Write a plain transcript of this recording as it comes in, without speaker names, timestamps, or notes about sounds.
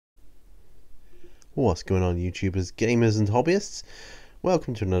What's going on, YouTubers, gamers and hobbyists?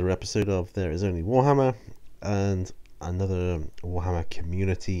 Welcome to another episode of There Is Only Warhammer and another Warhammer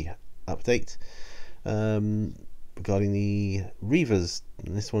community update regarding the Reivers.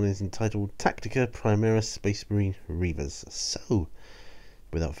 This one is entitled Tactica, Primaris, Space Marine Reivers. So,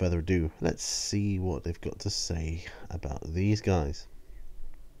 without further ado, let's see what they've got to say about these guys.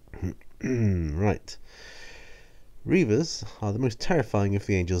 Right. Reivers are the most terrifying of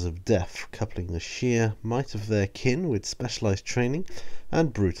the Angels of Death, coupling the sheer might of their kin with specialised training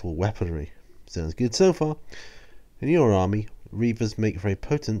and brutal weaponry. Sounds good so far. In your army, Reivers make very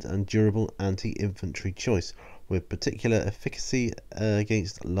potent and durable anti-infantry choice, with particular efficacy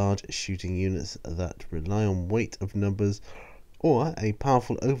against large shooting units that rely on weight of numbers or a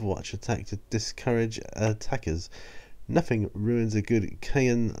powerful overwatch attack to discourage attackers. Nothing ruins a good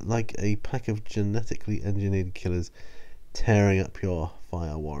Kayan like a pack of genetically engineered killers tearing up your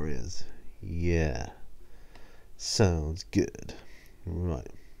fire warriors. Yeah. Sounds good. Right.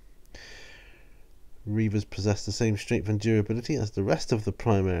 Reivers possess the same strength and durability as the rest of the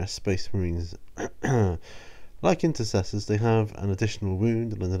Primaris Space Marines. Like intercessors, they have an additional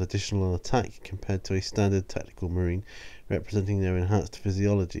wound and an additional attack compared to a standard tactical marine, representing their enhanced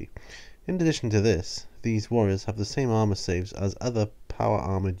physiology. In addition to this, these warriors have the same armor saves as other power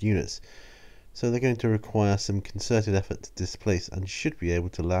armored units, so they're going to require some concerted effort to displace and should be able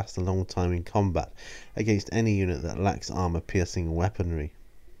to last a long time in combat against any unit that lacks armor piercing weaponry.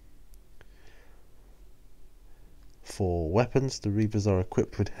 For weapons, the Reivers are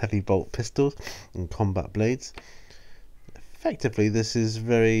equipped with heavy bolt pistols and combat blades. Effectively, this is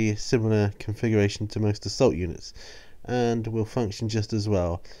very similar configuration to most assault units and will function just as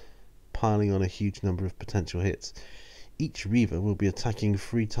well, piling on a huge number of potential hits. Each Reiver will be attacking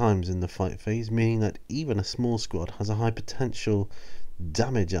 3 times in the fight phase, meaning that even a small squad has a high potential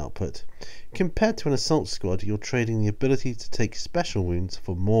damage output. Compared to an assault squad, you're trading the ability to take special wounds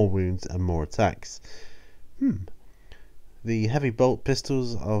for more wounds and more attacks. The heavy bolt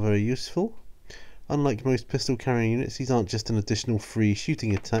pistols are very useful. Unlike most pistol carrying units, these aren't just an additional free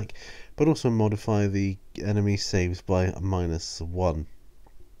shooting attack, but also modify the enemy saves by -1.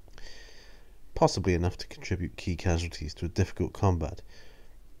 Possibly enough to contribute key casualties to a difficult combat.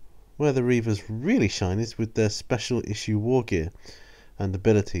 Where the Reivers really shine is with their special issue war gear and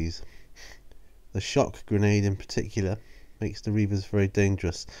abilities. The shock grenade in particular makes the Reivers very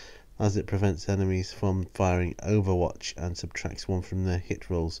dangerous, as it prevents enemies from firing Overwatch and subtracts 1 from their hit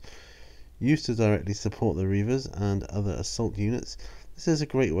rolls. Used to directly support the Reivers and other assault units, this is a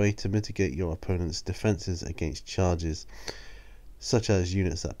great way to mitigate your opponent's defenses against charges, such as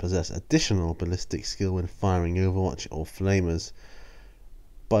units that possess additional ballistic skill when firing Overwatch or Flamers.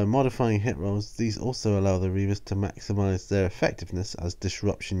 By modifying hit rolls, these also allow the Reivers to maximize their effectiveness as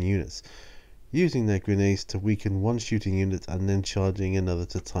disruption units, using their grenades to weaken one shooting unit and then charging another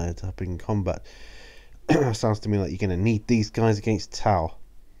to tie it up in combat. Sounds to me like you're going to need these guys against Tau.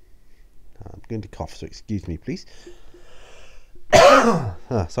 I'm going to cough, so excuse me, please. Sorry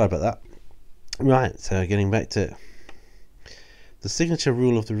about that. Right, so getting back to it. The signature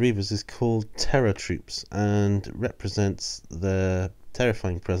rule of the Reivers is called Terror Troops and represents their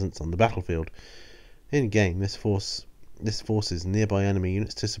terrifying presence on the battlefield. In game, this forces nearby enemy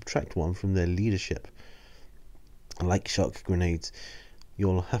units to subtract 1 from their leadership. Like shock grenades,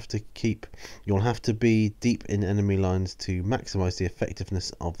 you'll have to be deep in enemy lines to maximize the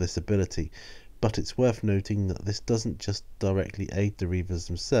effectiveness of this ability. But it's worth noting that this doesn't just directly aid the Reivers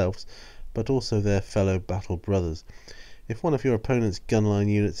themselves, but also their fellow battle brothers. If one of your opponent's gunline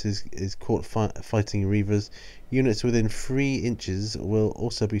units is caught fighting Reivers, units within 3 inches will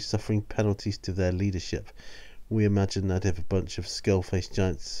also be suffering penalties to their leadership. We imagine that if a bunch of skull-faced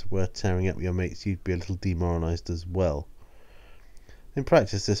giants were tearing up your mates, you'd be a little demoralised as well. In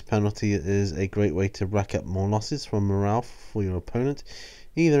practice, this penalty is a great way to rack up more losses from morale for your opponent,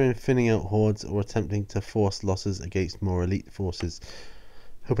 either in thinning out hordes or attempting to force losses against more elite forces.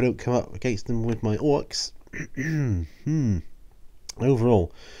 Hope I don't come up against them with my orcs.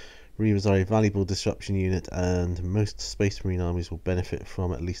 Overall, Reivers are a valuable disruption unit, and most Space Marine armies will benefit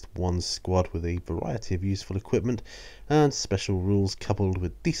from at least 1 squad with a variety of useful equipment and special rules coupled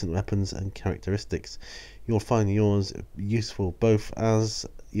with decent weapons and characteristics. You'll find yours useful both as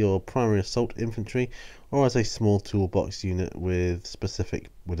your primary assault infantry or as a small toolbox unit with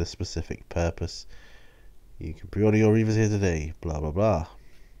a specific purpose. You can pre-order your Reivers here today. Blah blah blah.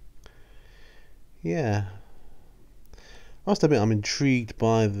 Yeah. I must admit, I'm intrigued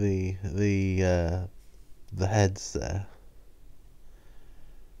by the heads there.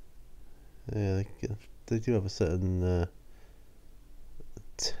 Yeah, they do have a certain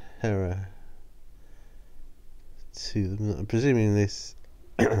terror to them. I'm presuming this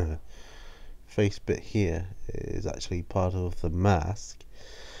face bit here is actually part of the mask.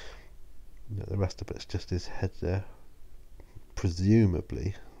 The rest of it's just his head there.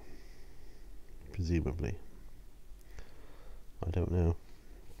 Presumably. I don't know.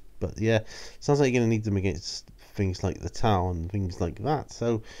 But yeah, sounds like you're going to need them against things like the town and things like that.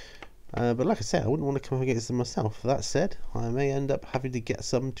 So, but like I said, I wouldn't want to come up against them myself. That said, I may end up having to get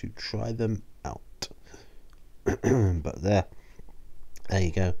some to try them out. But there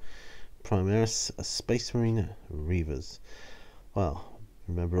you go. Primaris, a Space Marine Reivers. Well,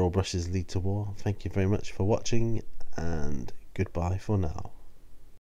 remember, all brushes lead to war. Thank you very much for watching, and goodbye for now.